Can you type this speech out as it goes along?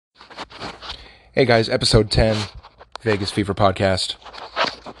Hey guys, episode 10, Vegas Fever Podcast.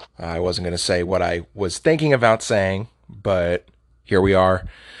 I wasn't going to say what I was thinking about saying, but here we are,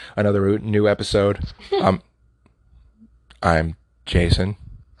 another new episode. I'm Jason.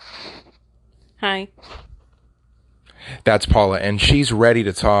 Hi. That's Paula, and she's ready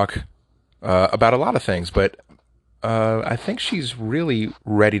to talk about a lot of things, but I think she's really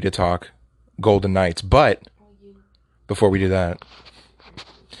ready to talk Golden Knights. But before we do that,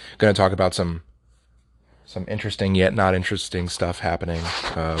 going to talk about some interesting yet not interesting stuff happening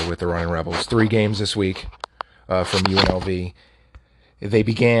with the Running Rebels. 3 games this week from UNLV. They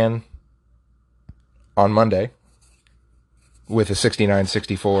began on Monday with a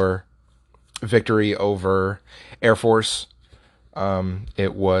 69-64 victory over Air Force.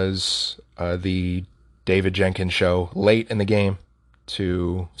 It was the David Jenkins show late in the game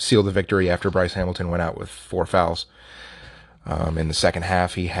to seal the victory after Bryce Hamilton went out with 4 fouls. In the second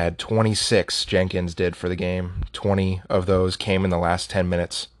half, he had 26, Jenkins did, for the game. 20 of those came in the last 10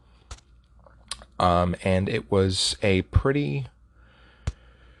 minutes. And it was a pretty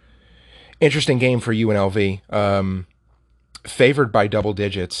interesting game for UNLV. Favored by double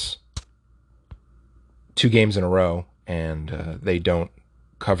digits 2 games in a row, and they don't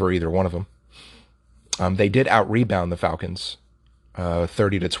cover either one of them. They did out-rebound the Falcons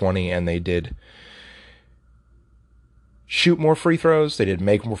 30-20, and they did shoot more free throws. They did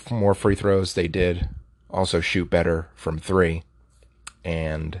make more free throws. They did also shoot better from 3.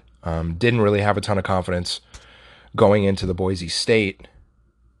 And didn't really have a ton of confidence going into the Boise State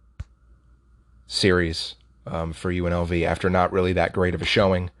series for UNLV after not really that great of a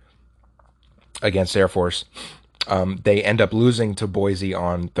showing against Air Force. They end up losing to Boise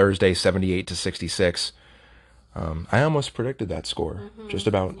on Thursday, 78-66. I almost predicted that score, just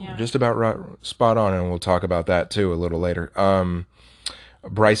about right, spot on, and we'll talk about that too a little later.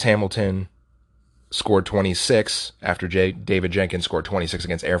 Bryce Hamilton scored 26 after David Jenkins scored 26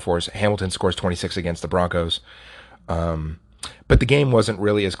 against Air Force. Hamilton scores 26 against the Broncos. But the game wasn't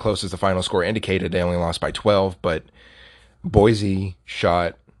really as close as the final score indicated. They only lost by 12, but Boise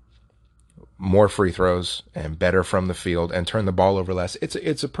shot more free throws and better from the field and turned the ball over less.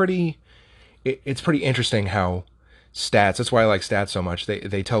 It's pretty interesting how stats, that's why I like stats so much,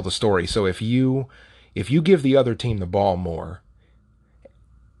 they tell the story. So if you give the other team the ball more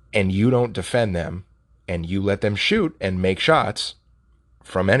and you don't defend them and you let them shoot and make shots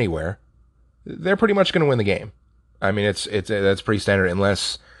from anywhere, they're pretty much going to win the game. I mean, that's pretty standard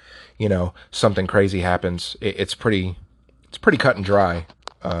unless, something crazy happens. It's pretty cut and dry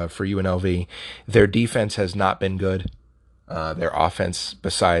for UNLV. Their defense has not been good. Their offense,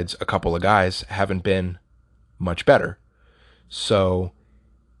 besides a couple of guys, haven't been much better. So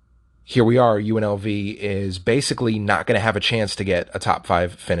here we are. UNLV is basically not going to have a chance to get a top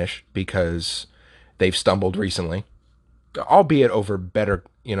 5 finish because they've stumbled recently, albeit over better,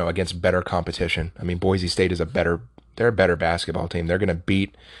 against better competition. I mean, Boise State is they're a better basketball team. They're going to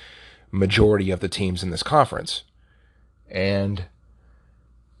beat majority of the teams in this conference. And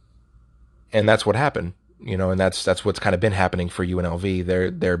that's what happened. And that's what's kind of been happening for UNLV.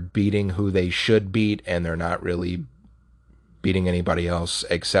 They're beating who they should beat, and they're not really beating anybody else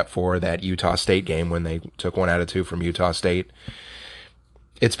except for that Utah State game when they took 1 out of 2 from Utah State.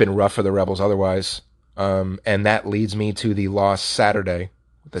 It's been rough for the Rebels otherwise. And that leads me to the loss Saturday,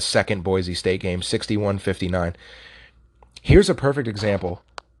 the second Boise State game, 61-59. Here's a perfect example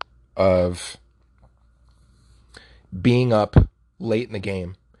of being up late in the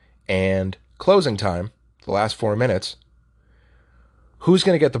game and closing time, the last 4 minutes, who's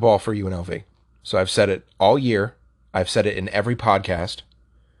going to get the ball for UNLV? So I've said it all year. I've said it in every podcast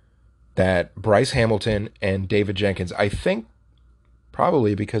that Bryce Hamilton and David Jenkins, I think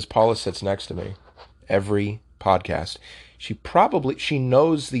probably because Paula sits next to me every podcast, she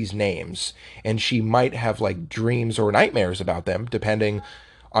knows these names, and she might have like dreams or nightmares about them depending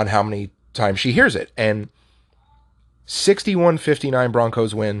on how many times she hears it. And 61-59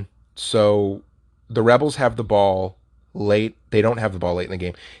 Broncos win. So the Rebels have the ball late. They don't have the ball late in the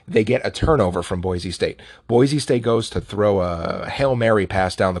game. They get a turnover from Boise State. Boise State goes to throw a Hail Mary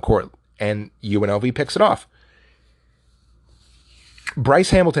pass down the court, and UNLV picks it off. Bryce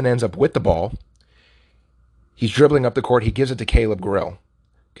Hamilton ends up with the ball. He's dribbling up the court. He gives it to Caleb Grill.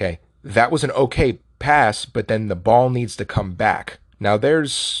 Okay, that was an okay pass, but then the ball needs to come back. Now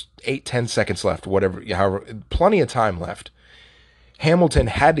there's 8-10 seconds left, however, plenty of time left. Hamilton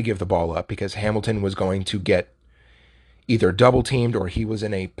had to give the ball up because Hamilton was going to get either double teamed or he was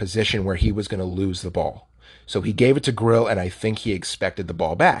in a position where he was going to lose the ball. So he gave it to Grill, and I think he expected the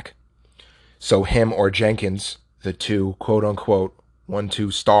ball back. So him or Jenkins, the two quote unquote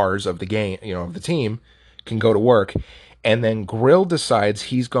 1-2 stars of the game, of the team, can go to work. And then Grill decides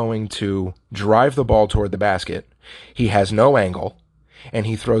he's going to drive the ball toward the basket. He has no angle, and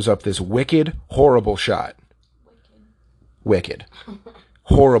he throws up this wicked, horrible shot. Wicked.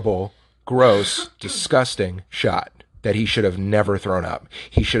 Horrible, gross, disgusting shot that he should have never thrown up.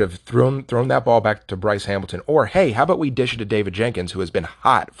 He should have thrown that ball back to Bryce Hamilton. Or, hey, how about we dish it to David Jenkins, who has been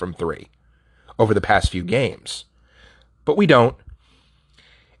hot from three over the past few games? But we don't.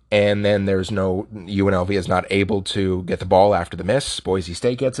 And then UNLV is not able to get the ball after the miss. Boise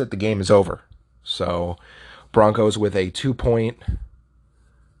State gets it. The game is over. So Broncos with a 2-point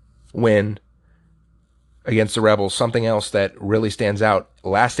win against the Rebels. Something else that really stands out,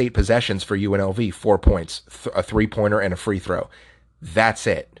 last 8 possessions for UNLV, 4 points, a 3-pointer and a free throw. That's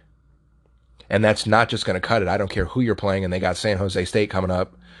it. And that's not just going to cut it. I don't care who you're playing, and they got San Jose State coming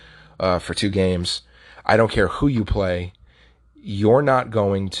up for 2 games. I don't care who you play. You're not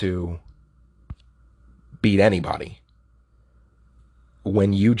going to beat anybody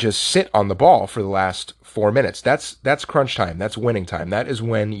when you just sit on the ball for the last 4 minutes. That's crunch time. That's winning time. That is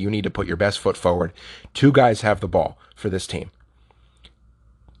when you need to put your best foot forward. 2 guys have the ball for this team.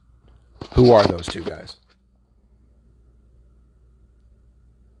 Who are those 2 guys?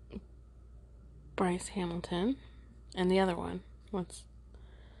 Bryce Hamilton. And the other one. What's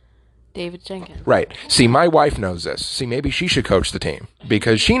David Jenkins. Right. See, my wife knows this. See, maybe she should coach the team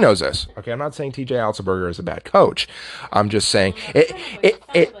because she knows this. Okay, I'm not saying TJ Altenberger is a bad coach. I'm just saying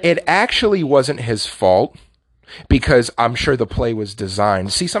it actually wasn't his fault because I'm sure the play was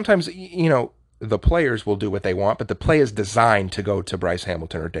designed. See, sometimes, the players will do what they want, but the play is designed to go to Bryce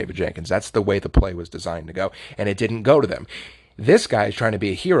Hamilton or David Jenkins. That's the way the play was designed to go, and it didn't go to them. This guy is trying to be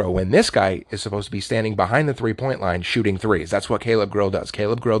a hero when this guy is supposed to be standing behind the 3-point line shooting threes. That's what Caleb Grill does.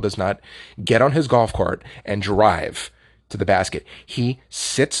 Caleb Grill does not get on his golf cart and drive to the basket. He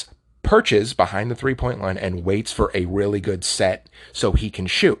perches behind the 3-point line and waits for a really good set so he can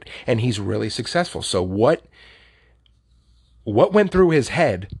shoot. And he's really successful. So what went through his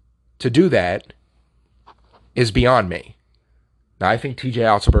head to do that is beyond me. Now, I think TJ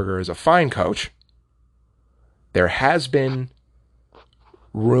Altenberger is a fine coach. There has been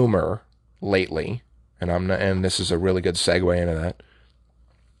rumor lately, and this is a really good segue into that.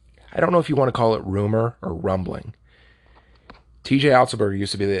 I don't know if you want to call it rumor or rumbling. TJ Altenberger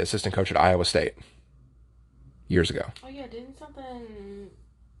used to be the assistant coach at Iowa State years ago. Oh yeah, didn't something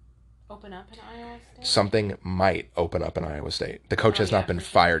open up in Iowa State? Something might open up in Iowa State. The coach has not been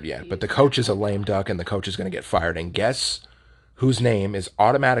fired yet, but the coach is a lame duck, and the coach is going to get fired. And guess whose name is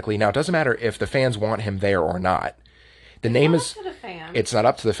automatically, now it doesn't matter if the fans want him there or not. It's not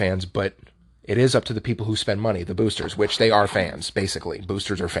up to the fans, but it is up to the people who spend money, the boosters, which they are fans, basically.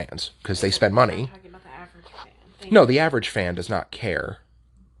 Boosters are fans because they spend money. I'm talking about the average fan. No, the average fan does not care.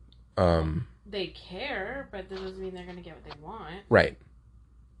 They care, but that doesn't mean they're going to get what they want. Right.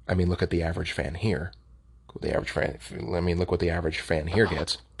 I mean, look at the average fan here. Look what the average fan here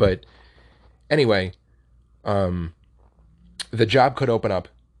gets. But anyway, the job could open up,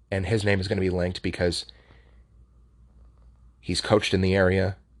 and his name is going to be linked because he's coached in the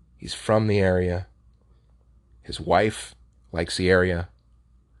area. He's from the area. His wife likes the area.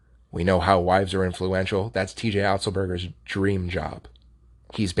 We know how wives are influential. That's TJ Altenberger's dream job.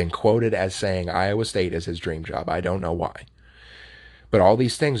 He's been quoted as saying Iowa State is his dream job. I don't know why. But all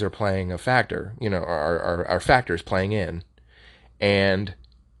these things are playing a factor, are factors playing in. And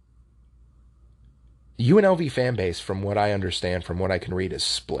UNLV fan base, from what I understand, from what I can read, is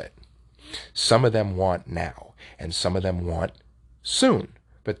split. Some of them want now, and some of them want soon.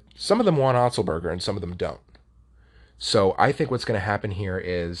 But some of them want Otzelberger, and some of them don't. So I think what's going to happen here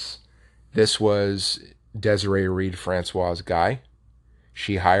is this was Desiree Reed-Francois' guy.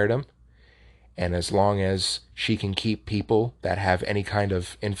 She hired him. And as long as she can keep people that have any kind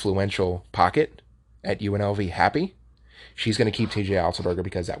of influential pocket at UNLV happy, she's going to keep TJ Altenberger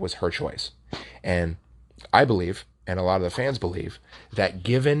because that was her choice. And I believe, and a lot of the fans believe, that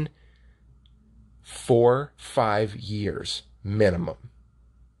given 4-5 years minimum,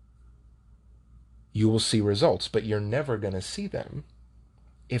 you will see results, but you're never going to see them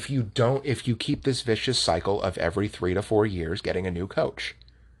if you keep this vicious cycle of every 3 to 4 years getting a new coach.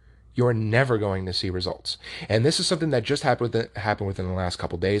 You're never going to see results. And this is something that just happened within the last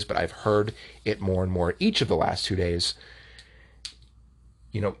couple days, but I've heard it more and more each of the last 2 days.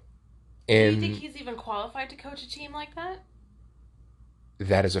 Do you think he's even qualified to coach a team like that?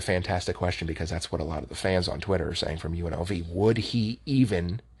 That is a fantastic question because that's what a lot of the fans on Twitter are saying from UNLV. Would he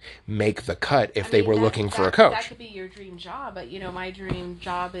even make the cut if they were looking for a coach? That could be your dream job, but my dream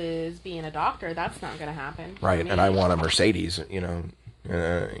job is being a doctor. That's not going to happen. Right, and I want a Mercedes,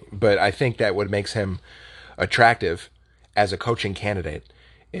 But I think that what makes him attractive as a coaching candidate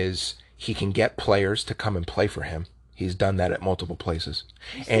is he can get players to come and play for him. He's done that at multiple places.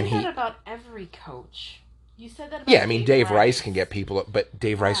 You And say he, that about every coach. You said that about yeah, I mean, Dave Rice. Rice can get people, but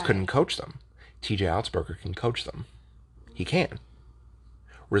Dave Rice couldn't Right. coach them. TJ Outsberger can coach them. He can.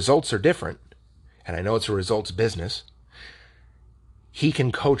 Results are different, and I know it's a results business. He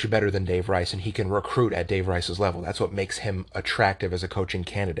can coach better than Dave Rice, and he can recruit at Dave Rice's level. That's what makes him attractive as a coaching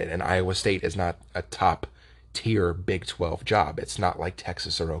candidate. And Iowa State is not a top tier Big 12 job. It's not like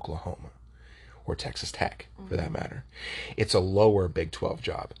Texas or Oklahoma or Texas Tech, for that matter. It's a lower Big 12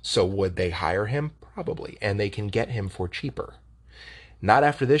 job. So would they hire him? Probably. And they can get him for cheaper. Not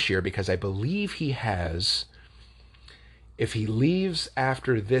after this year, because I believe he has, if he leaves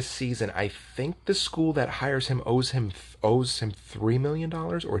after this season, I think the school that hires him owes him $3 million,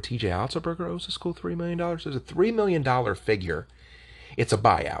 or TJ Otzelberger owes the school $3 million. There's a $3 million figure. It's a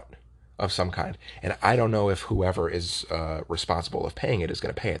buyout of some kind. And I don't know if whoever is responsible of paying it is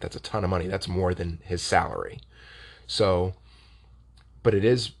going to pay it. That's a ton of money. That's more than his salary. So, but it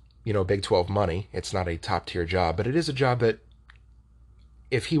is, Big 12 money. It's not a top tier job, but it is a job that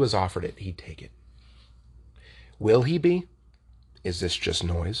if he was offered it, he'd take it. Will he be? Is this just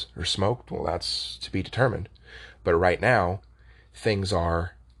noise or smoke? Well, that's to be determined. But right now, things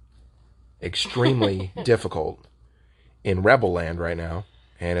are extremely difficult in Rebel Land right now,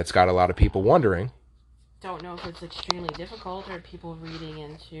 and it's got a lot of people wondering. Don't know if it's extremely difficult or people reading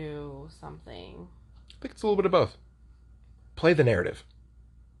into something. I think it's a little bit of both. Play the narrative.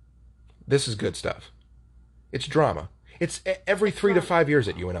 This is good stuff. It's drama. It's every 3 to 5 years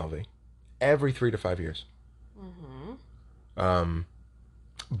at UNLV. Every 3 to 5 years.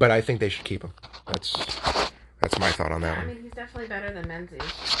 But I think they should keep him. That's my thought on that one. I mean, he's definitely better than Menzies.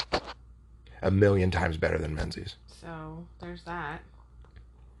 A million times better than Menzies. So, there's that.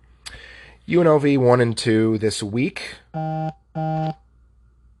 UNLV 1-2 this week.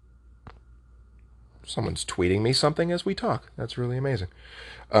 Someone's tweeting me something as we talk. That's really amazing.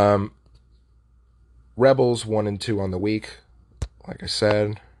 Rebels 1-2 on the week. Like I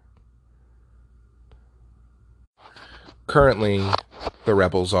said. Currently, the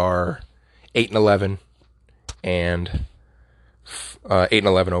Rebels are 8-11 and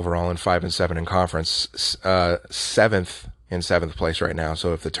 8-11 overall and 5-7 in conference. Seventh in seventh place right now.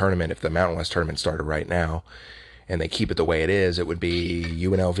 So if the Mountain West tournament started right now, and they keep it the way it is, it would be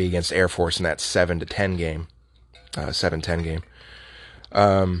UNLV against Air Force in that 7-10 game. 7-10 game.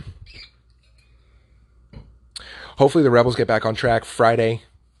 Hopefully the Rebels get back on track. Friday,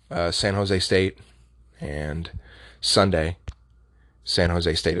 San Jose State, and Sunday, San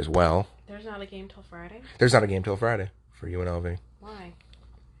Jose State as well. There's not a game till Friday? There's not a game till Friday for UNLV. Why?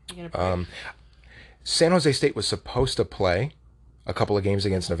 You gonna break? San Jose State was supposed to play a couple of games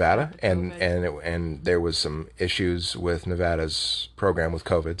against Nevada, and there was some issues with Nevada's program with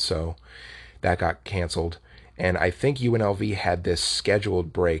COVID, so that got canceled. And I think UNLV had this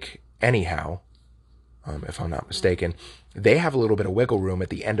scheduled break anyhow, if I'm not mistaken. They have a little bit of wiggle room at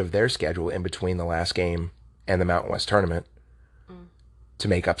the end of their schedule in between the last game and the Mountain West tournament to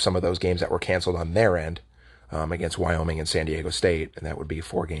make up some of those games that were canceled on their end against Wyoming and San Diego State, and that would be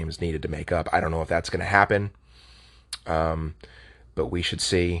 4 games needed to make up. I don't know if that's going to happen, but we should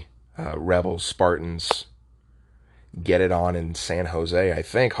see Rebels, Spartans get it on in San Jose, I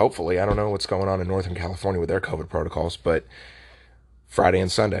think, hopefully. I don't know what's going on in Northern California with their COVID protocols, but Friday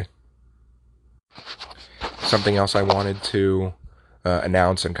and Sunday. Something else I wanted to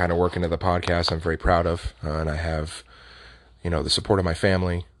announce and kind of work into the podcast I'm very proud of, and I have, the support of my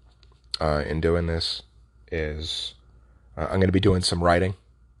family in doing this, is I'm going to be doing some writing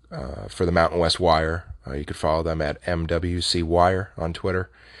for the Mountain West Wire. You could follow them at MWC Wire on Twitter.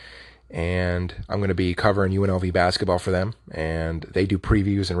 And I'm going to be covering UNLV basketball for them. And they do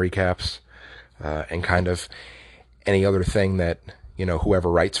previews and recaps and kind of any other thing that, whoever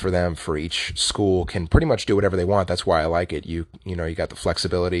writes for them for each school can pretty much do whatever they want. That's why I like it. You got the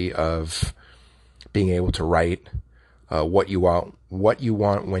flexibility of being able to write what you want,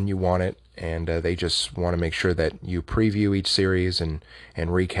 when you want it. And they just want to make sure that you preview each series and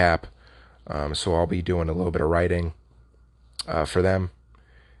recap. So I'll be doing a little bit of writing for them.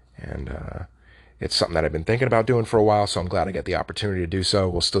 And it's something that I've been thinking about doing for a while, so I'm glad I get the opportunity to do so.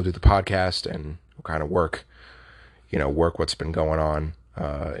 We'll still do the podcast, and we'll kind of work what's been going on,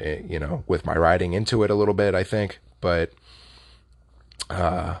 with my writing into it a little bit, I think. But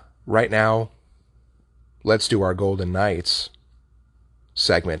right now, let's do our Golden Knights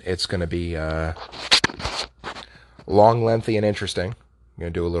segment. It's going to be long, lengthy, and interesting. I'm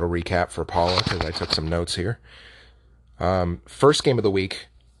going to do a little recap for Paula because I took some notes here. First game of the week.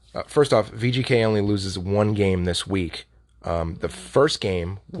 First off, VGK only loses one game this week. The first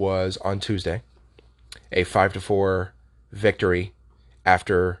game was on Tuesday, a 5-4 victory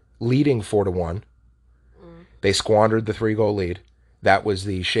after leading 4-1. They squandered the 3-goal lead. That was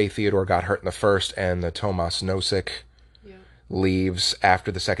the Shea Theodore got hurt in the first, and the Tomas Nosek leaves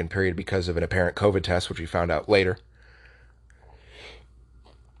after the second period because of an apparent COVID test, which we found out later.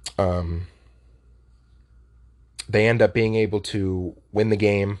 They end up being able to win the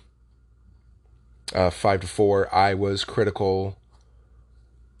game 5-4. I was critical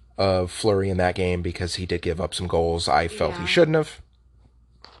of Fleury in that game because he did give up some goals I felt he shouldn't have.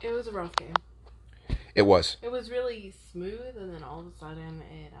 It was a rough game. It was. It was really smooth, and then all of a sudden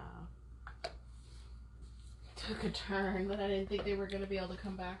it took a turn that I didn't think they were going to be able to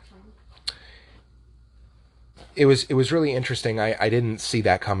come back from. It was really interesting. I didn't see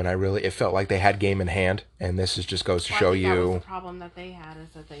that coming. It felt like they had game in hand, and this just goes to show you. That was the problem that they had, is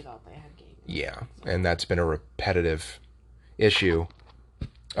that they thought they had game. Yeah, and that's been a repetitive issue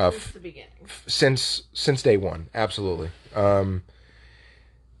since the beginning. Since day one, absolutely.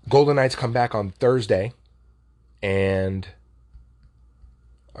 Golden Knights come back on Thursday, and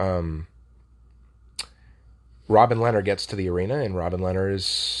Robin Leonard gets to the arena, and Robin Leonard is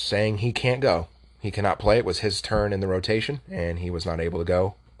saying he can't go. He cannot play. It was his turn in the rotation, and he was not able to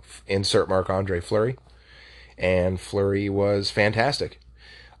go. Insert Marc-Andre Fleury. And Fleury was fantastic.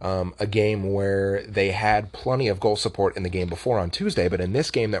 A game where they had plenty of goal support in the game before on Tuesday, but in this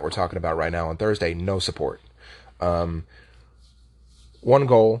game that we're talking about right now on Thursday, no support. One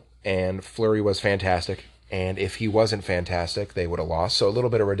goal, and Fleury was fantastic. And if he wasn't fantastic, they would have lost. So a little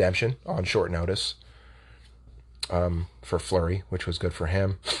bit of redemption on short notice for Fleury, which was good for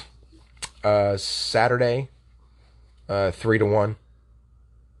him. Saturday, 3-1.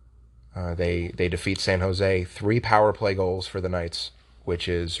 They defeat San Jose. 3 power play goals for the Knights, which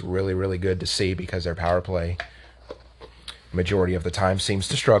is really, really good to see because their power play majority of the time seems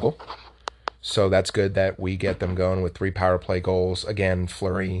to struggle. So that's good that we get them going with 3 power play goals. Again,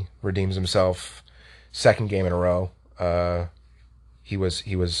 Fleury redeems himself. Second game in a row. He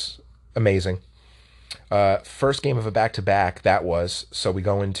was amazing. First game of a back-to-back, that was. So we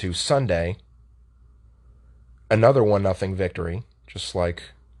go into Sunday. Another 1-0 victory, just like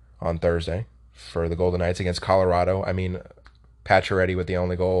on Thursday, for the Golden Knights against Colorado. I mean, Pacioretty with the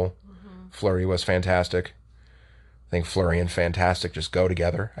only goal. Fleury was fantastic. I think Fleury and fantastic just go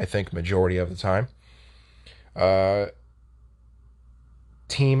together, I think, majority of the time.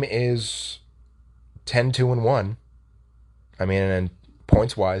 Team is 10-2-1. I mean, and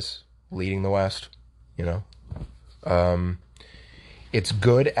points-wise, leading the West. It's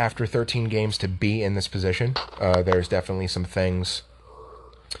good after 13 games to be in this position. There's definitely some things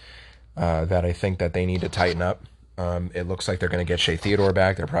that I think that they need to tighten up. It looks like they're going to get Shea Theodore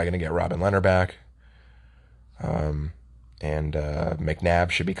back. They're probably going to get Robin Leonard back. And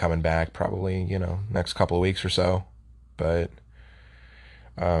McNabb should be coming back probably, next couple of weeks or so. But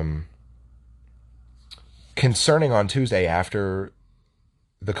concerning on Tuesday after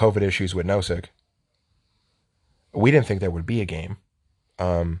the COVID issues with Nosek, we didn't think there would be a game.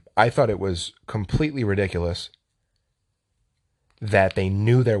 I thought it was completely ridiculous that they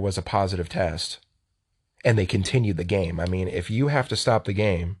knew there was a positive test and they continued the game. I mean, if you have to stop the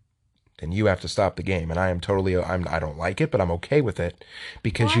game, then you have to stop the game. And I don't like it, but I'm okay with it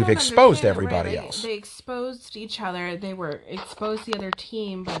because you've exposed everybody else. They exposed each other. They were exposed the other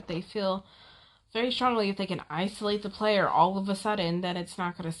team, but they feel very strongly if they can isolate the player all of a sudden, then it's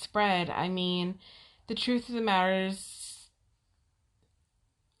not going to spread. I mean, the truth of the matter is,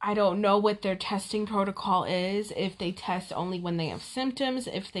 I don't know what their testing protocol is. If they test only when they have symptoms,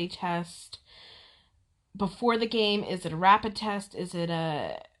 if they test before the game, is it a rapid test? Is it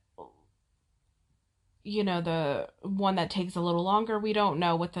the one that takes a little longer? We don't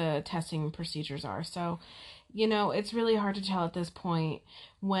know what the testing procedures are. So, it's really hard to tell at this point.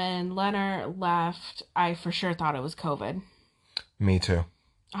 When Leonard left, I for sure thought it was COVID. Me too.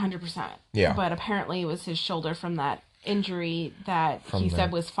 100%. Yeah. But apparently it was his shoulder from that injury that he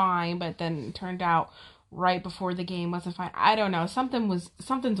said was fine, but then it turned out right before the game wasn't fine. I don't know.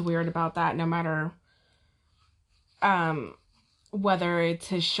 Something's weird about that, no matter whether it's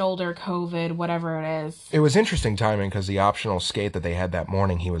his shoulder, COVID, whatever it is. It was interesting timing because the optional skate that they had that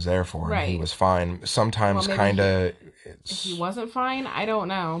morning, he was there for, and he was fine. Sometimes he wasn't fine. I don't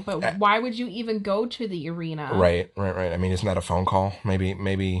know, but why would you even go to the arena? Right. I mean, isn't that a phone call?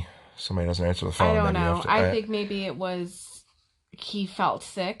 Maybe somebody doesn't answer the phone. I don't know. I think maybe it was he felt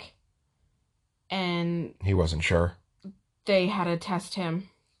sick, and he wasn't sure. They had to test him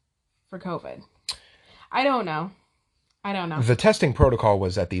for COVID. I don't know. I don't know. The testing protocol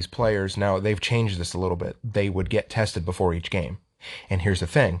was that these players, now they've changed this a little bit, they would get tested before each game. And here's the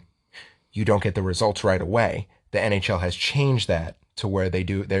thing, you don't get the results right away. The NHL has changed that to where the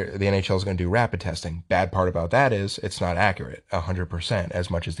NHL is going to do rapid testing. Bad part about that is it's not accurate 100% as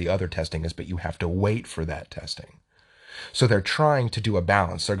much as the other testing is, but you have to wait for that testing. So they're trying to do a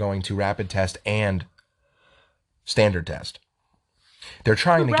balance. They're going to rapid test and standard test. They're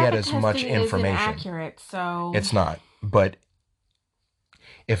trying But to get rapid as much testing isn't information. accurate, so It's not. But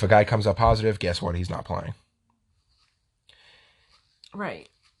if a guy comes up positive, guess what? He's not playing. right.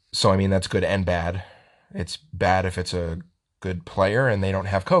 So, I mean, that's good and bad. It's bad if it's a good player and they don't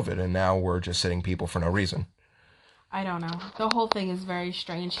have COVID, and now we're just sitting people for no reason. I don't know. The whole thing is very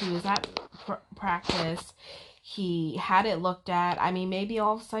strange. He was at practice. He had it looked at. I mean, maybe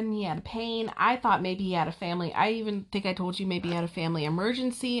all of a sudden he had pain. I thought maybe he had a family. I even think I told you maybe he had a family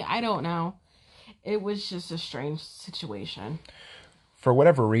emergency. I don't know. It was just a strange situation. For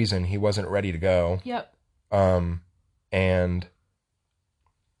whatever reason, he wasn't ready to go. Yep. And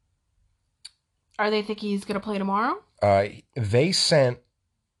Are they thinking he's going to play tomorrow? they sent.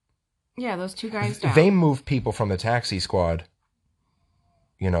 Yeah, those two guys down. They moved people from the taxi squad.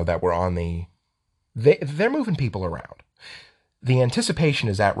 That were on the. They're moving people around. The anticipation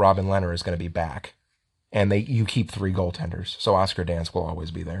is that Robin Lehner is going to be back, and you keep 3 goaltenders, so Oscar Dansk will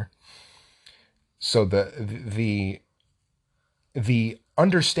always be there. So the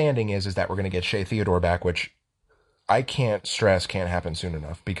understanding is that we're going to get Shea Theodore back, which I can't stress can't happen soon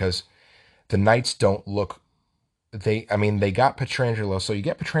enough, because the Knights don't look. They got Pietrangelo, so you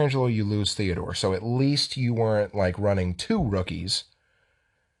get Pietrangelo, you lose Theodore, so at least you weren't like running 2 rookies.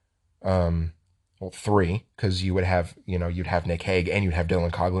 3, because you would have, you'd have Nick Hague and you'd have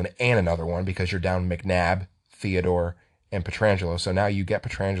Dylan Coghlan and another one, because you're down McNabb, Theodore, and Pietrangelo. So now you get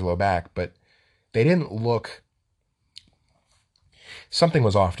Pietrangelo back, but they didn't look. Something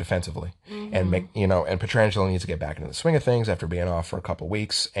was off defensively, and Pietrangelo needs to get back into the swing of things after being off for a couple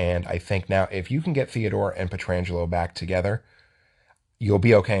weeks. And I think now, if you can get Theodore and Pietrangelo back together, you'll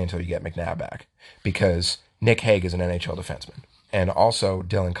be okay until you get McNabb back, because Nick Hague is an NHL defenseman. And also,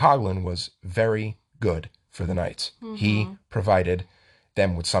 Dylan Coghlan was very good for the Knights. Mm-hmm. He provided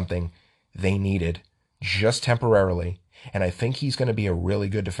them with something they needed just temporarily. And I think he's going to be a really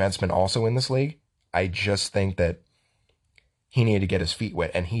good defenseman also in this league. I just think that he needed to get his feet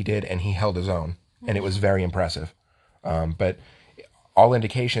wet, and he did, and he held his own. Mm-hmm. And it was very impressive. But all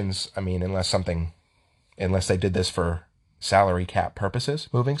indications, unless they did this for salary cap purposes,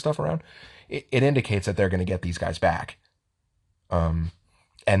 moving stuff around, it indicates that they're going to get these guys back.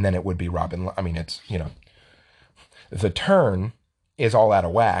 And then it would be Robin. The turn is all out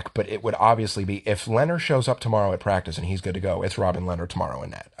of whack, but it would obviously be, if Lehner shows up tomorrow at practice and he's good to go, it's Robin Lehner tomorrow in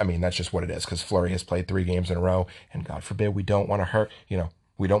net. That's just what it is, because Fleury has played 3 games in a row, and God forbid we don't want to hurt,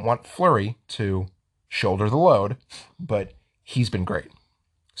 we don't want Fleury to shoulder the load, but he's been great.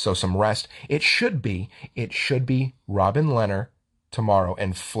 So some rest. It should be Robin Lehner tomorrow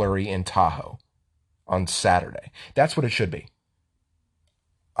and Fleury in Tahoe on Saturday. That's what it should be.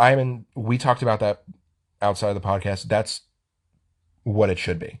 We talked about that outside of the podcast. That's what it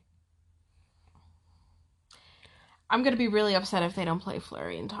should be. I'm going to be really upset if they don't play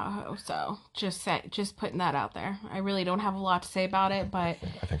Fleury in Tahoe. So just putting that out there. I really don't have a lot to say about it, but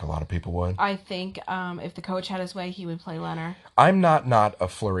I think a lot of people would. I think if the coach had his way, he would play Lehner. I'm not a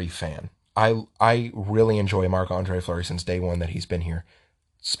Fleury fan. I really enjoy Marc-Andre Fleury since day one that he's been here.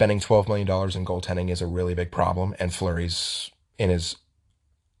 Spending $12 million in goaltending is a really big problem, and Fleury's in his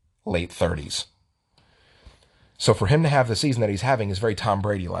late 30s. So for him to have the season that he's having is very Tom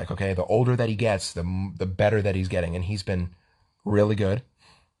Brady-like, okay? The older that he gets, the better that he's getting, and he's been really good.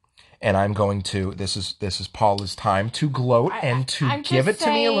 And I'm going to, this is Paula's time to gloat and to give it to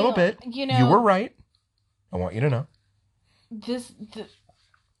me a little bit. You were right. I want you to know.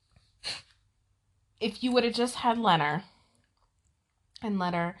 If you would have just had Lehner, and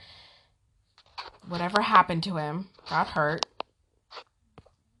Lehner, whatever happened to him, got hurt,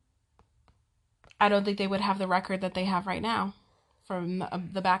 I don't think they would have the record that they have right now from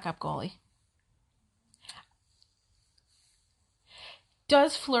the backup goalie.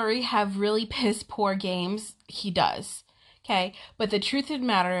 Does Fleury have really piss poor games? He does. Okay? But the truth of the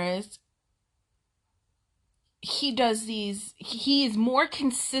matter is, he is more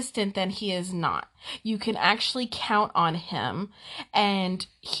consistent than he is not. You can actually count on him, and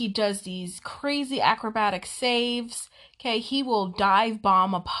he does these crazy acrobatic saves. Okay, he will dive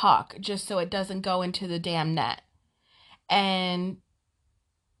bomb a puck just so it doesn't go into the damn net. And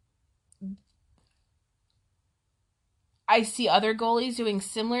I see other goalies doing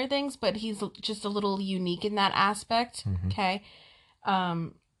similar things, but he's just a little unique in that aspect. Mm-hmm. Okay.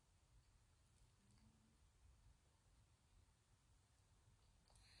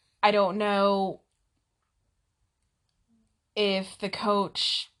 I don't know if the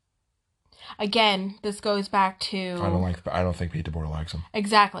coach. Again, this goes back to. I don't think Pete DeBoer likes him.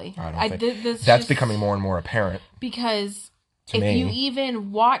 Exactly. I don't think that's becoming more and more apparent. Because if you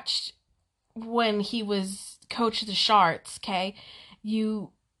even watched when he was coach of the Sharks, okay,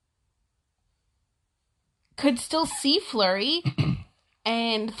 you could still see Fleury.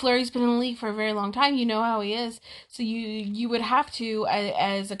 And Fleury's been in the league for a very long time. You know how he is. So you would have to,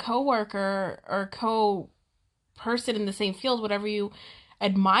 as a coworker or co-person in the same field, whatever, you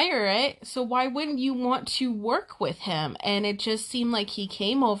admire it. So why wouldn't you want to work with him? And it just seemed like he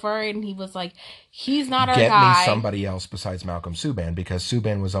came over and he was like, he's not our guy. Get me somebody else besides Malcolm Subban, because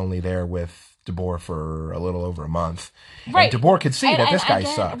Subban was only there with DeBoer for a little over a month. Right. And DeBoer could see that this guy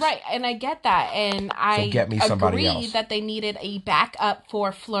sucks. Right, and I get that. And I get me somebody agree else. that they needed a backup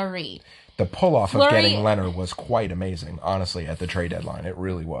for Fleury. The pull-off of getting Leonard was quite amazing, honestly, at the trade deadline. It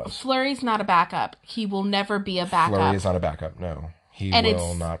really was. Fleury's not a backup. He will never be a backup. Fleury is not a backup, no. He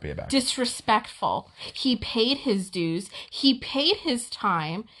will not be a backup. Disrespectful. He paid his dues. He paid his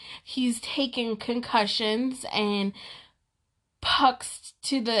time. He's taken concussions and pucks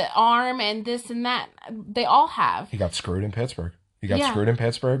to the arm and this and that. They all have. He got screwed in Pittsburgh. He got screwed in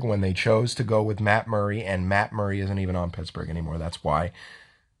Pittsburgh when they chose to go with Matt Murray, and Matt Murray isn't even on Pittsburgh anymore. That's why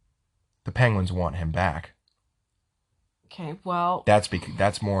the Penguins want him back. Okay, well,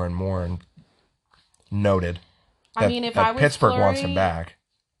 that's more and more noted. I mean, if I was Pittsburgh Fleury, wants him back,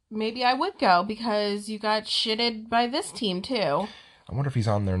 maybe I would go, because you got shitted by this team too. I wonder if he's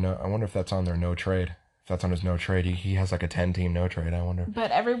on their I wonder if that's on their no trade. If that's on his no trade, he has like a 10-team no trade. I wonder. But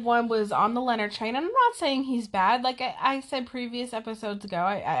everyone was on the Leonard train. I'm not saying he's bad. Like I said previous episodes ago,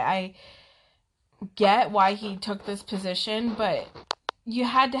 I get why he took this position, but you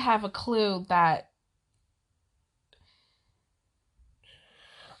had to have a clue that.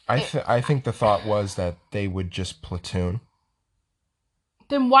 I think the thought was that they would just platoon.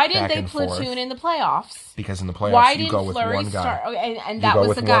 Then why didn't they platoon in the playoffs? Because in the playoffs, you go with one guy. And that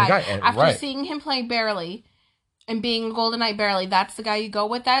was the guy. After seeing him play barely and being a Golden Knight barely, that's the guy you go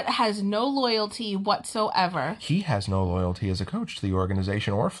with. That has no loyalty whatsoever. He has no loyalty as a coach to the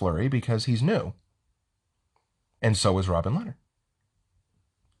organization or Fleury because he's new. And so is Robin Leonard.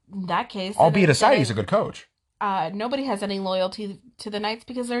 In that case... Albeit aside, he's a good coach. Nobody has any loyalty to the Knights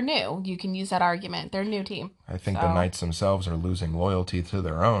because they're new. You can use that argument. They're a new team. I think the Knights themselves are losing loyalty to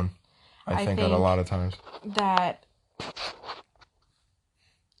their own. I think at a lot of times. That,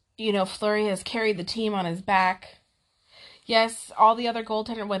 Fleury has carried the team on his back. Yes, all the other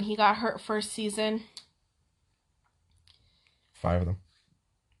goaltenders, when he got hurt first season. 5 of them.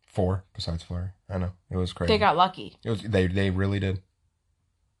 4 besides Fleury. I know. It was crazy. They got lucky. They really did.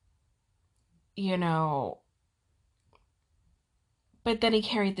 But then he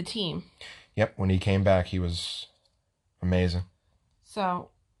carried the team. Yep, when he came back, he was amazing. So,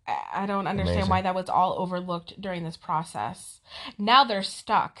 I don't understand why that was all overlooked during this process. Now they're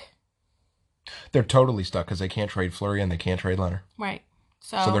stuck. They're totally stuck because they can't trade Fleury and they can't trade Leonard. Right.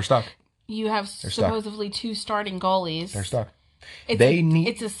 So they're stuck. You have supposedly 2 starting goalies. They're stuck.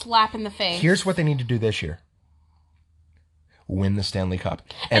 It's a slap in the face. Here's what they need to do this year. Win the Stanley Cup.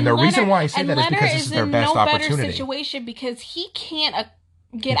 And the reason why I say that is because this is their best opportunity. Better situation because he can't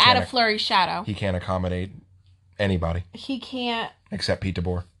get out of Fleury's shadow. He can't accommodate anybody. He can't. Except Pete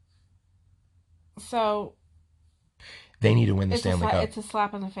DeBoer. So. They need to win the Stanley Cup. It's a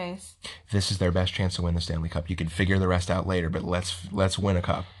slap in the face. This is their best chance to win the Stanley Cup. You can figure the rest out later, but let's win a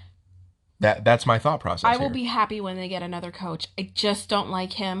cup. That's my thought process. I will be happy when they get another coach. I just don't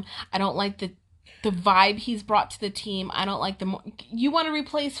like him. I don't like the vibe he's brought to the team. I don't like you want to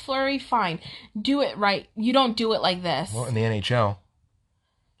replace Fleury? Fine. Do it right. You don't do it like this. Well, in the NHL,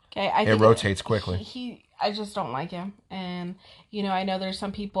 okay, it rotates quickly. I just don't like him. And, I know there's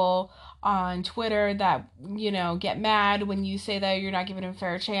some people on Twitter that, get mad when you say that you're not giving him a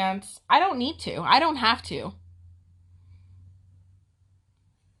fair chance. I don't need to. I don't have to.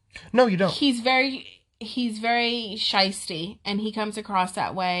 No, you don't. He's very shisty, and he comes across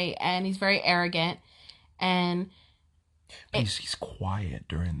that way, and he's very arrogant, and he's quiet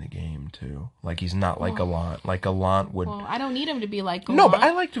during the game too. Like he's not like Gallant. Like Gallant would. Well, I don't need him to be like Gallant. No, but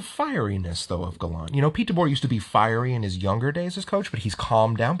I like the fieriness though of Gallant. Pete DeBoer used to be fiery in his younger days as coach, but he's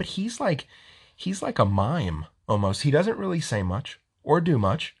calmed down. But he's like a mime almost. He doesn't really say much or do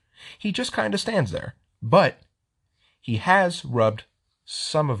much. He just kind of stands there. But he has rubbed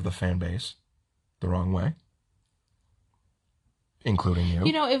some of the fan base the wrong way. including you.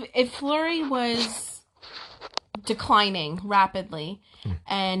 You know, if Fleury was declining rapidly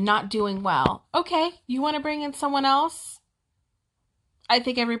and not doing well, okay, you want to bring in someone else? I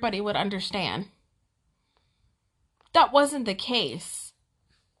think everybody would understand. That wasn't the case.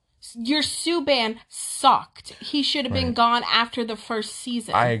 Your Subban sucked. He should have been gone after the first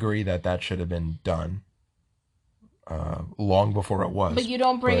season. I agree that should have been done long before it was. But you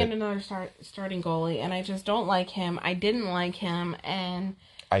don't bring in another starting goalie, and I just don't like him. I didn't like him, and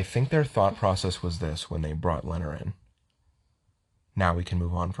I think their thought process was this when they brought Leonard in. Now we can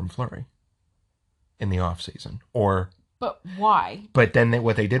move on from Fleury in the offseason. But why? But then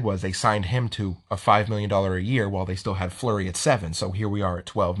what they did was they signed him to a $5 million a year while they still had Fleury at $7 million. So here we are at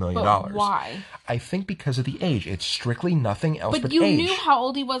 $12 million. But why? I think because of the age. It's strictly nothing else but age. But you knew how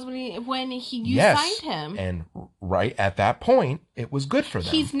old he was when you signed him. And right at that point, it was good for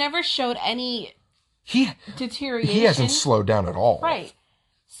them. He's never showed any deterioration. He hasn't slowed down at all. Right.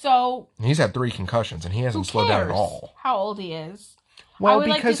 So he's had 3 concussions, and he hasn't slowed down at all. How old he is? Well, I would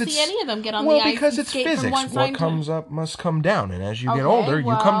like to see any of them get on the ice because and it's skate physics. from one What side comes up must come down, and as you get older,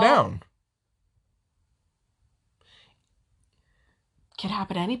 you come down. Could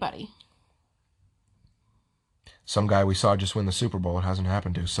happen to anybody. Some guy we saw just win the Super Bowl, it hasn't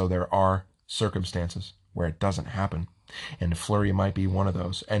happened to. So there are circumstances where it doesn't happen, and Fleury might be one of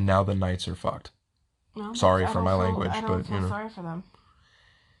those. And now the Knights are fucked. No, sorry for my language, I don't feel sorry for them.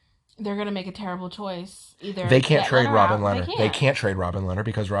 They're going to make a terrible choice. Either they can't trade Robin Leonard. They can't trade Robin Leonard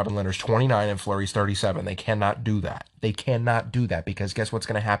because Robin Leonard's 29 and Fleury's 37. They cannot do that. They cannot do that because guess what's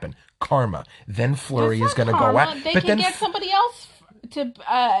going to happen? Karma. Then Fleury is going to go out. They can get somebody else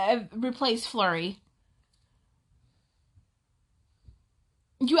to replace Fleury.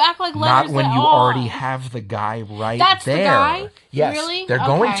 You act like Leonard's not when you already have the guy right there. That's the guy? Yes. Really? They're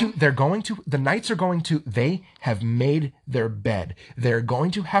going to, the Knights are going to, they have made their bed. They're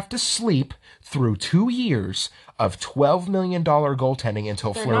going to have to sleep through 2 years of $12 million goaltending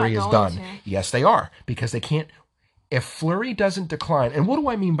until Fleury is done. Yes, they are. Because they can't, if Fleury doesn't decline, and what do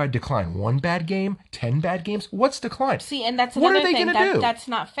I mean by decline? 1 bad game? 10 bad games? What's decline? See, and that's another thing. That's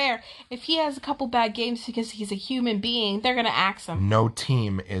not fair. If he has a couple bad games because he's a human being, they're going to axe him. No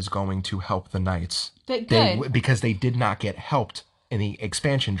team is going to help the Knights. Because they did not get helped in the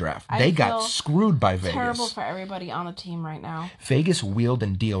expansion draft. They got screwed by Vegas. Terrible for everybody on the team right now. Vegas wheeled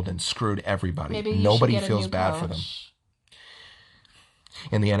and dealed and screwed everybody. Maybe nobody feels bad for them.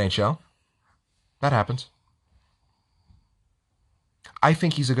 In the NHL, that happens. I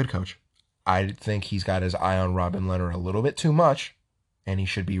think he's a good coach. I think he's got his eye on Robin Leonard a little bit too much, and he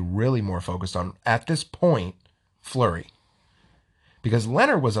should be really more focused on, at this point, Fleury. Because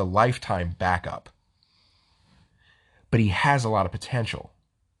Leonard was a lifetime backup, but he has a lot of potential.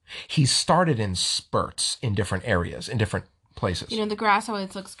 He started in spurts in different areas, in different places. You know, the grass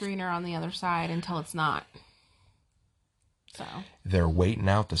always looks greener on the other side until it's not. So they're waiting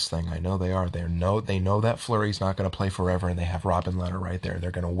out this thing. I know they are. They know that Fleury's not going to play forever, and they have Robin Leonard right there.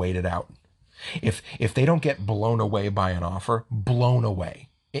 They're going to wait it out. If they don't get blown away by an offer, blown away,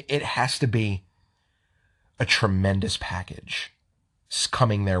 it has to be a tremendous package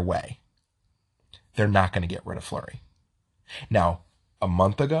coming their way. They're not going to get rid of Fleury. Now, a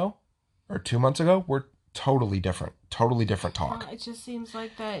month ago or 2 months ago, we're totally different talk. It just seems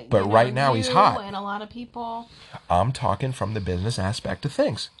like that. But right now he's hot, and a lot of people. I'm talking from the business aspect of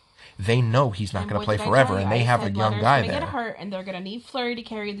things. They know he's not going to play forever, and they have a young guy there. Get hurt, and they're going to need Fleury to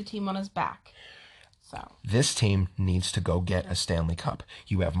carry the team on his back. So this team needs to go get a Stanley Cup.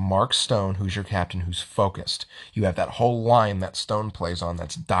 You have Mark Stone, who's your captain, who's focused. You have that whole line that Stone plays on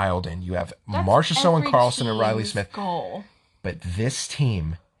that's dialed in. You have Marchessault and Carlson and Riley Smith. Goal. But this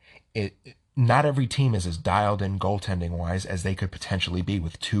team, not every team is as dialed in goaltending-wise as they could potentially be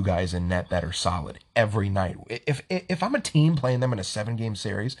with 2 guys in net that are solid every night. If I'm a team playing them in a 7-game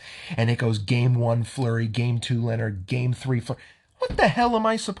series, and it goes Game 1 Fleury, Game 2 Leonard, Game 3 Fleury, what the hell am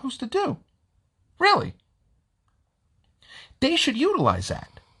I supposed to do? Really? They should utilize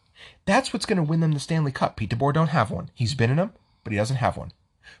that. That's what's going to win them the Stanley Cup. Pete DeBoer don't have one. He's been in them, but he doesn't have one.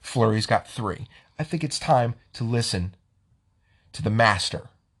 Fleury's got 3. I think it's time to listen to the master.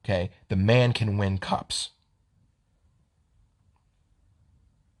 Okay, the man can win cups.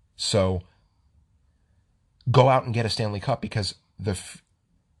 So go out and get a Stanley Cup because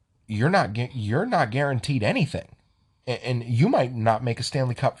you're not guaranteed anything, and you might not make a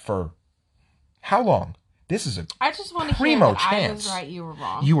Stanley Cup for how long? This is I just want to hear that chance. I was right, you were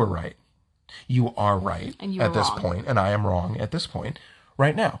wrong. You were right. You are right at this point, and I am wrong at this point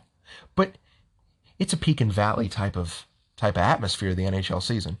right now. But it's a peak and valley type of atmosphere of the NHL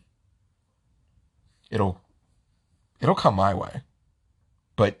season. It'll come my way.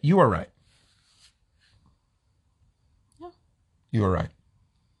 But you are right. Yeah. You are right.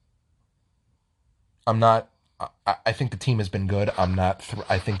 I'm not. I think the team has been good. I'm not.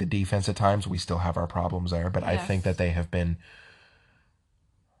 I think the defense at times we still have our problems there, but I think that they have been,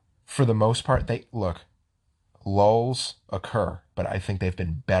 for the most part, they look. Lulls occur, but I think they've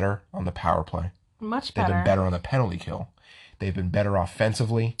been better on the power play. Much They've been better. better on the penalty kill. They've been better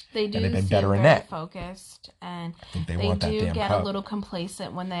offensively. They And they've do been seem better in very net. focused, and I think they they want that do damn get cup. a little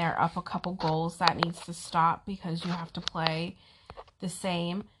complacent when they are up a couple goals. That needs to stop because you have to play the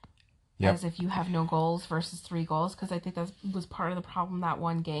same as if you have no goals versus 3 goals, because I think that was part of the problem that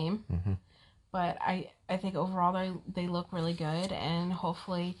one game. Mm-hmm. But I think overall they look really good, and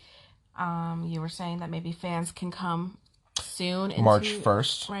hopefully you were saying that maybe fans can come soon. March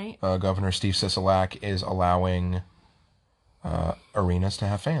 1st, right? Governor Steve Sisolak is allowing arenas to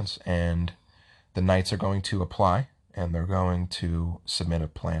have fans, and the Knights are going to apply, and they're going to submit a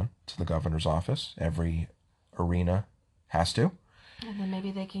plan to the governor's office. Every arena has to. And then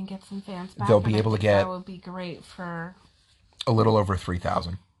maybe they can get some fans back. They'll be able to get... That would be great for... a little over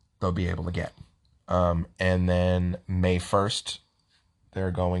 3,000 they'll be able to get. And then May 1st, they're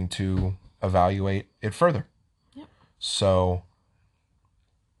going to evaluate it further. Yep. So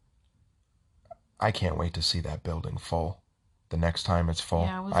I can't wait to see that building full. The next time it's full,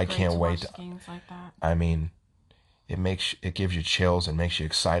 yeah, it was I great can't to wait. Watch games like that. I mean, it gives you chills and makes you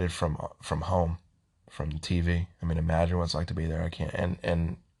excited from home, from the TV. I mean, imagine what it's like to be there. I can't.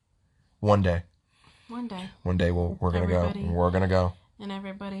 And one day we're gonna go. We're gonna go. And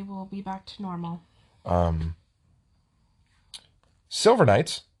everybody will be back to normal. Silver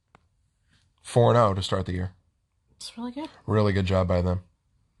Knights, 4-0 to start the year. It's really good. Really good job by them.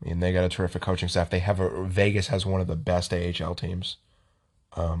 I mean, they got a terrific coaching staff. Vegas has one of the best AHL teams,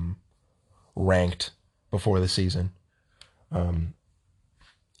 ranked before the season, in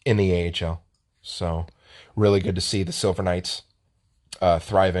the AHL. So, really good to see the Silver Knights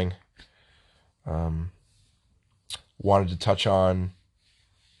thriving. Wanted to touch on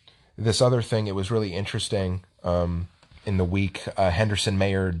this other thing. It was really interesting. In the week, Henderson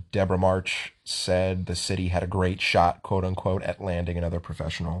Mayor Deborah March said the city had a great shot, quote unquote, at landing another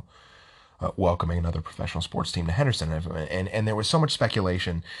professional, welcoming another professional sports team to Henderson. And there was so much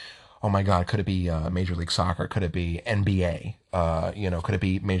speculation. Oh my God, could it be Major League Soccer? Could it be NBA? Could it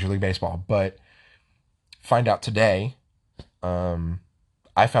be Major League Baseball? But find out today,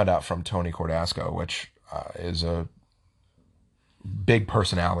 I found out from Tony Cordasco, which is a big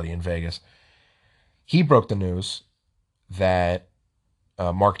personality in Vegas. He broke the news that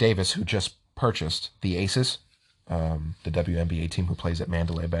Mark Davis, who just purchased the Aces, the WNBA team who plays at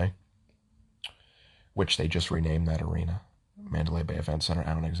Mandalay Bay, which they just renamed that arena, Mandalay Bay Event Center.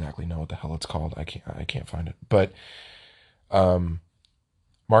 I don't exactly know what the hell it's called. I can't find it. But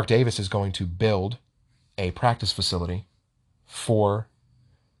Mark Davis is going to build a practice facility for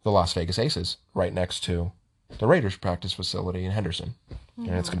the Las Vegas Aces right next to the Raiders practice facility in Henderson. Mm-hmm.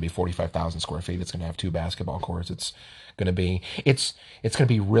 And it's going to be 45,000 square feet. It's going to have 2 basketball courts. It's going to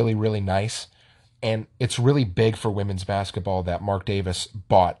be really, really nice. And it's really big for women's basketball that Mark Davis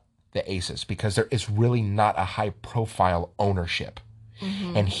bought the Aces, because there is really not a high profile ownership.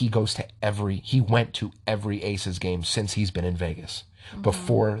 Mm-hmm. And he went to every Aces game since he's been in Vegas. Mm-hmm.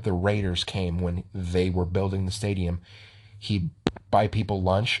 Before the Raiders came, when they were building the stadium, he'd buy people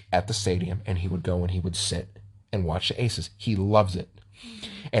lunch at the stadium, and he would go and he would sit and watch the Aces. He loves it.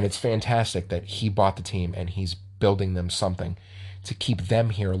 Mm-hmm. And it's fantastic that he bought the team and he's building them something to keep them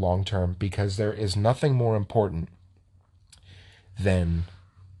here long term, because there is nothing more important than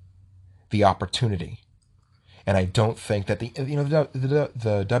the opportunity. And I don't think that the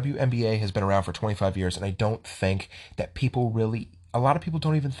WNBA has been around for 25 years, and I don't think that a lot of people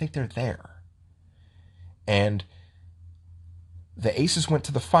don't even think they're there. And the Aces went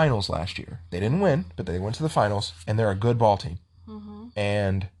to the finals last year. They didn't win, but they went to the finals, and they're a good ball team. Mm-hmm.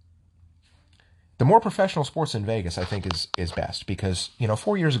 And the more professional sports in Vegas, I think, is best, because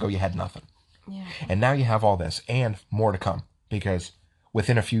 4 years ago you had nothing. Yeah. And now you have all this and more to come, because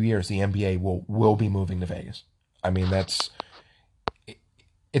within a few years the NBA will be moving to Vegas. I mean, it's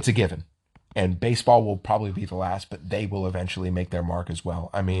a given. And baseball will probably be the last, but they will eventually make their mark as well.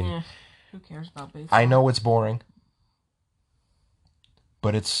 I mean, who cares about baseball? I know it's boring,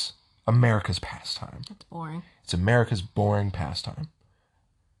 but it's America's pastime. It's boring. It's America's boring pastime.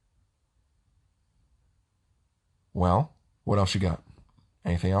 Well, what else you got?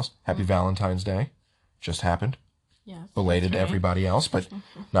 Anything else? Happy Valentine's Day. Just happened. Yes. Belated to everybody else, but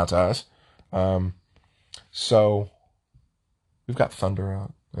not to us. So we've got thunder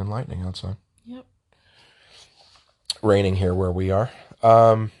and lightning outside. Yep. Raining here where we are.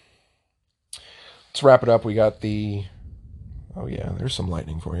 Let's wrap it up. We got the... Oh, yeah, there's some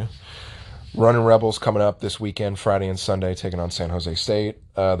lightning for you. Running Rebels coming up this weekend, Friday and Sunday, taking on San Jose State.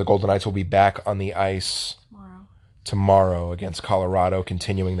 The Golden Knights will be back on the ice tomorrow against Colorado,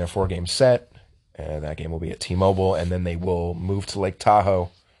 continuing their 4-game set. That game will be at T-Mobile, and then they will move to Lake Tahoe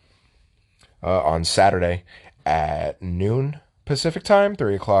on Saturday at noon Pacific time,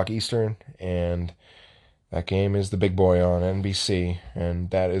 3 o'clock Eastern, and that game is the big boy on NBC, and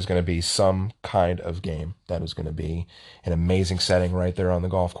that is going to be some kind of game. That is going to be an amazing setting right there on the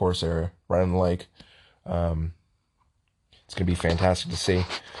golf course there, right on the lake. It's going to be fantastic to see.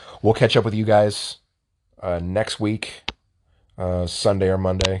 We'll catch up with you guys next week, Sunday or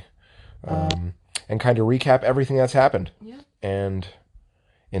Monday, and kind of recap everything that's happened. Yeah. And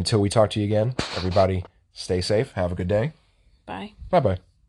until we talk to you again, everybody stay safe. Have a good day. Bye. Bye-bye.